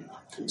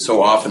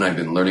 So often I've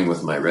been learning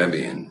with my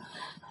Rebbe,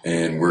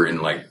 and we're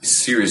in like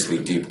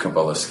seriously deep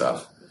Kabbalah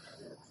stuff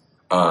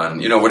on,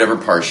 whatever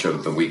parsha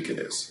of the week it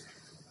is.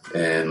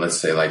 And let's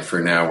say, like,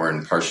 for now, we're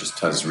in Parshas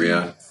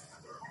Tazria.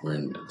 We're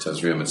in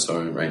Tazria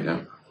Mitzvah right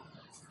now.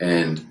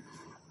 And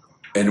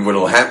what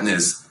will happen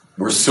is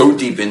we're so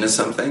deep into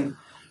something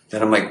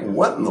that I'm like,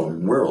 what in the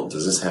world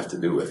does this have to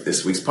do with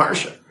this week's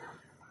parsha?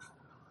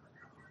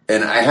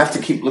 And I have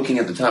to keep looking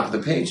at the top of the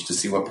page to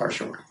see what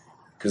parsha we're in,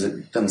 because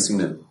it doesn't seem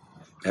to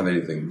have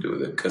anything to do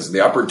with it. Because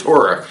the Upper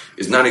Torah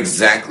is not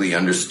exactly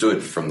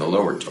understood from the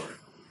Lower Torah.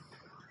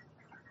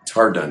 It's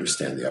hard to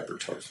understand the Upper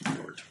Torah from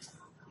the Lower Torah.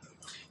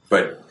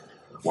 But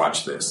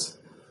watch this.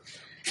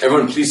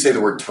 Everyone, please say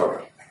the word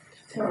Torah.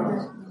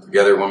 Torah.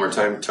 Together one more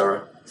time.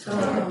 Torah.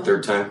 Torah.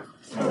 Third time.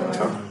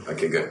 Torah.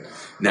 Okay, good.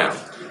 Now,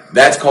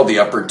 that's called the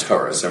Upper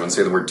Torah. So everyone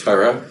say the word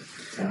Torah.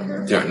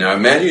 Torah. Now,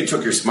 imagine you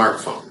took your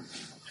smartphone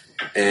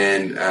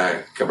and can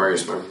I borrow your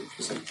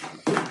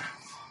smartphone?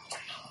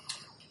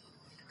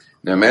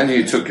 Now, imagine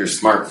you took your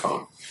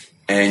smartphone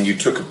and you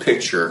took a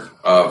picture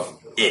of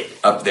it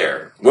up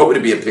there. What would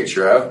it be a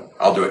picture of?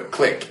 I'll do it.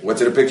 Click. What's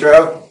it a picture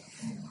of?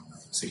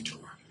 Say Torah.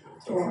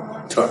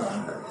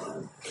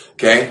 Torah.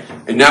 Okay?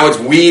 And now it's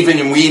weaving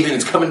and weaving.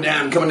 It's coming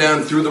down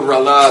through the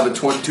Rala, the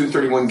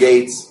 231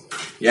 gates.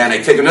 Yeah, and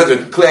I take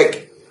another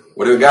click.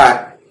 What do we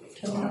got?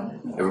 Torah.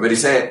 Everybody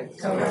say it.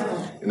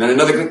 Torah. And then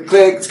another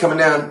click. It's coming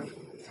down.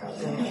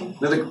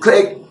 Another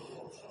click.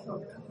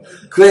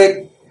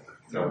 Click.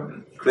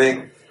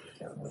 Click.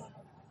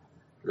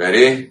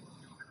 Ready?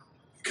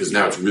 Because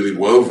now it's really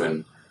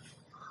woven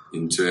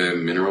into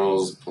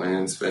minerals,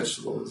 plants,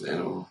 vegetables,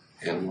 animal.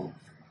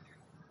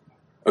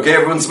 Okay,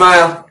 everyone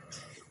smile.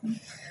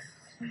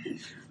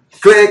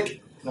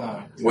 Click.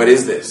 What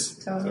is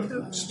this?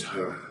 It's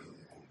Torah.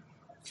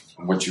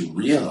 What you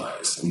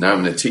realize, and now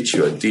I'm going to teach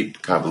you a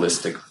deep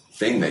Kabbalistic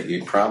thing that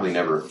you probably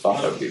never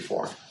thought of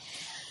before.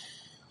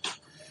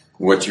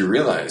 What you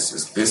realize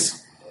is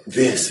this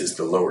is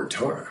the Lower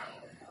Torah.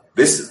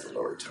 This is the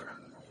Lower Torah.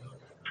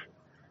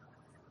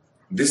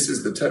 This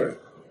is the Torah.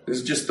 This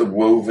is just the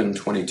woven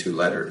 22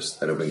 letters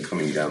that have been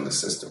coming down the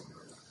system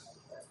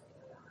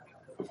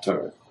of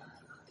Torah.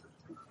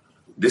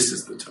 This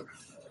is the Torah.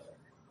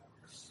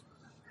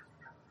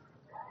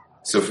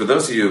 So for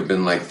those of you who've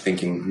been like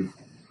thinking,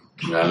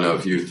 I don't know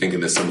if you're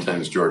thinking this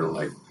sometimes, Jordan,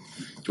 like,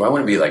 do I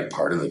want to be like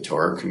part of the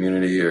Torah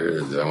community,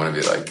 or do I want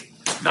to be like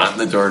not in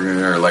the Torah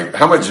community, or like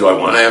how much do I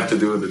want to have to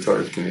do with the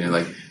Torah community?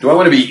 Like, do I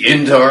want to be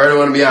in Torah, or do I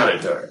want to be out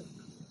of Torah?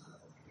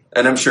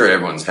 And I'm sure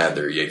everyone's had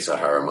their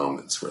Yetzirah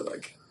moments where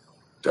like,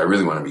 do I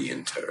really want to be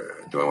in Torah,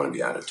 or do I want to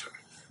be out of Torah?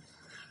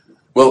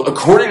 Well,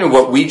 according to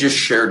what we just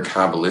shared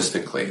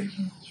Kabbalistically,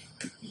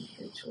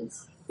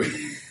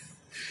 is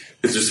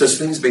there such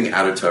thing as being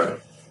out of Torah?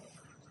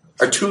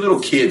 Are two little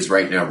kids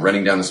right now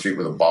running down the street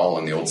with a ball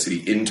in the old city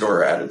in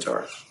Torah or out of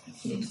Torah?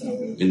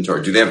 In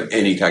Torah. Do they have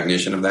any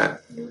cognition of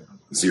that?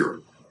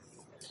 Zero.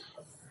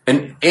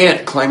 An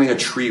ant climbing a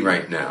tree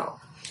right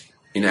now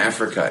in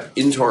Africa,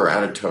 in Torah or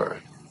out of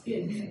Torah?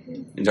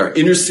 In Torah.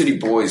 Inner city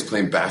boys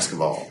playing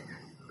basketball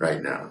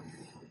right now,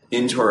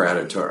 in Torah or out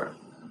of Torah?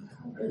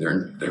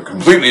 They're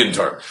completely in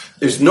Torah.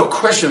 There's no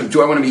question of,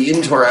 do I want to be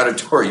in Torah or out of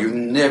Torah? You've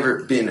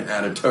never been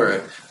out of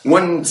Torah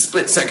one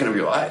split second of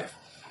your life.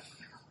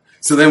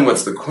 So then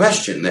what's the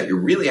question that you're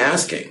really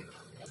asking?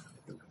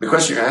 The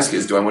question you're asking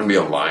is, do I want to be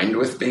aligned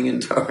with being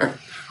in Torah?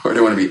 Or do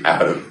I want to be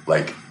out of,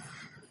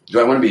 do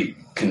I want to be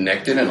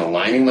connected and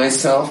aligning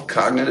myself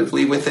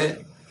cognitively with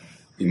it?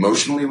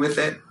 Emotionally with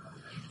it?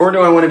 Or do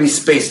I want to be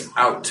spaced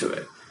out to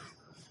it?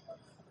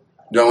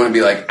 Do I want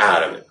to be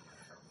out of it?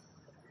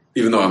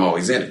 Even though I'm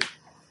always in it?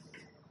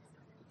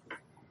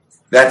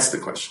 That's the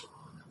question.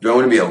 Do I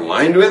want to be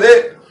aligned with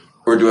it?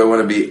 Or do I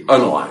want to be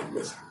unaligned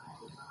with it?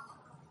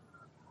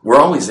 We're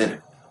always in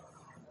it.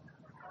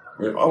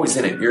 We're always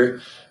in it.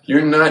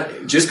 You're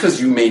not, just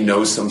because you may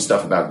know some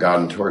stuff about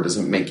God and Torah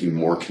doesn't make you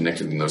more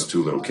connected than those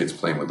two little kids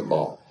playing with the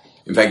ball.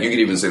 In fact, you could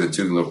even say the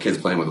two little kids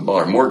playing with the ball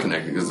are more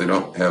connected because they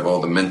don't have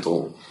all the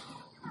mental,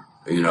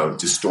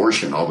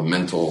 distortion, all the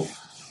mental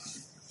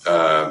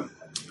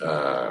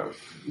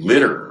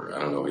litter. I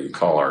don't know what you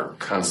call our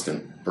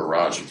constant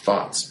barrage of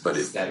thoughts, but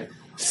it's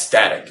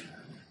static.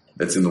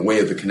 That's in the way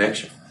of the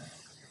connection.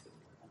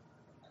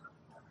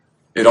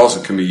 It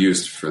also can be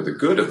used for the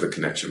good of the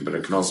connection, but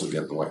it can also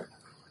get in the way.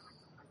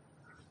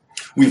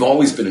 We've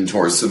always been in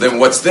Torah, so then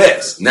what's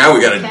this? Now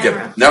we got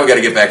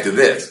to get back to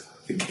this.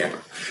 The camera.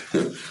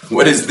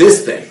 What is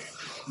this thing?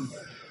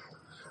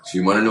 So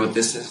you want to know what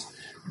this is?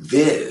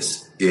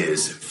 This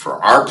is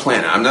for our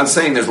planet. I'm not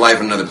saying there's life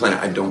on another planet.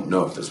 I don't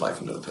know if there's life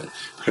on another planet.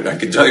 But I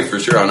can tell you for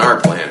sure on our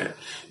planet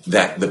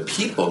that the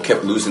people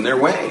kept losing their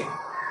way.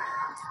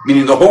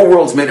 Meaning the whole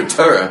world's made of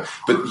Torah,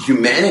 but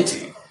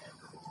humanity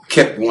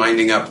kept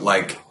winding up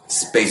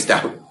spaced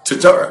out to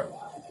Torah.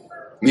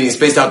 Meaning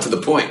spaced out to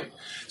the point.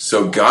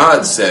 So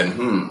God said,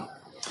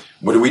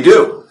 what do we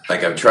do?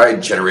 I've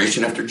tried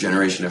generation after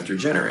generation after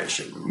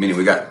generation. Meaning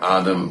we got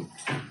Adam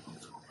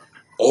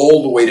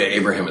all the way to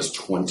Abraham is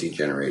 20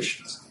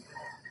 generations.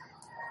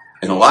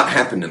 And a lot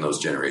happened in those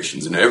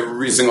generations. And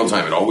every single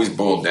time it always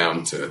boiled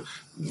down to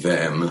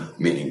them,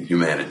 meaning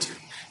humanity,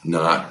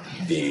 not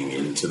being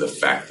into the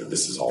fact that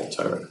this is all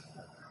Torah.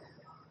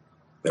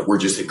 That we're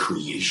just a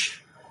creation.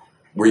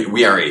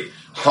 We are a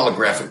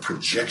holographic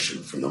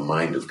projection from the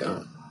mind of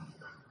God.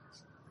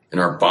 And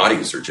our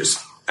bodies are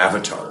just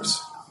avatars.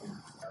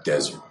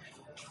 Desert.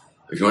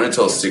 If you want to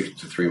tell a secret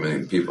to 3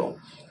 million people,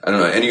 I don't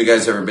know, any of you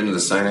guys ever been to the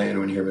Sinai?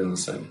 Anyone here been to the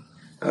Sinai?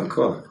 Oh,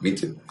 cool. Me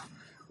too.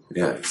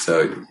 Yeah,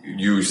 so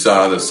you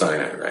saw the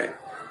Sinai, right?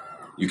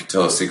 You could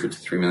tell a secret to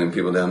 3 million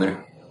people down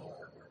there?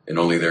 And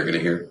only they're going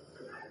to hear?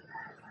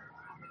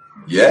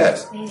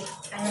 Yes.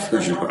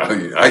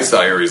 I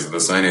saw areas of the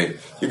Sinai.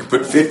 You could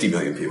put 50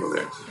 million people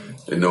there,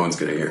 and no one's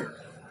going to hear.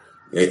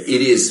 It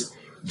is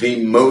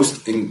the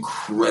most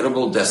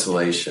incredible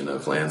desolation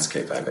of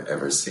landscape I've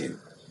ever seen.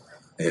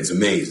 It's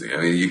amazing. I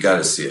mean, you got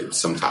to see it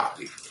some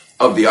copy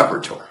of the Upper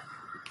Torah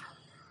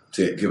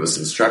to give us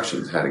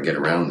instructions how to get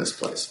around this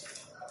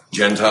place.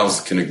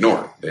 Gentiles can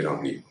ignore it. They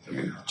don't need.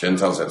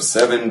 Gentiles have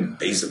 7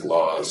 basic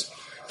laws.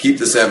 Keep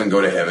the 7, go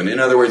to heaven. In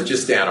other words,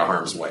 just stay out of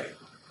harm's way.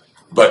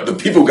 But the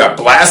people who got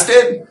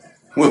blasted,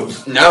 well,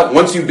 now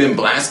once you've been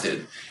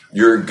blasted,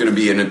 you're going to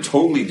be in a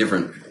totally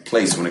different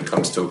place when it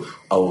comes to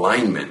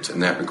alignment,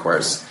 and that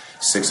requires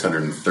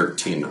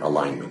 613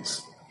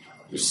 alignments.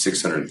 There's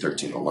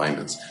 613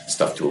 alignments.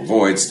 Stuff to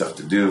avoid, stuff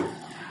to do.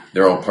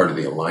 They're all part of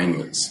the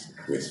alignments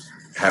with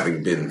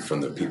having been from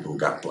the people who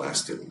got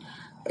blasted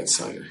at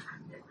Sinai.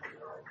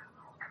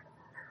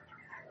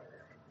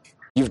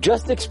 You've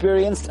just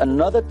experienced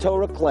another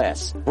Torah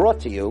class brought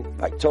to you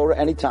by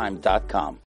TorahAnytime.com.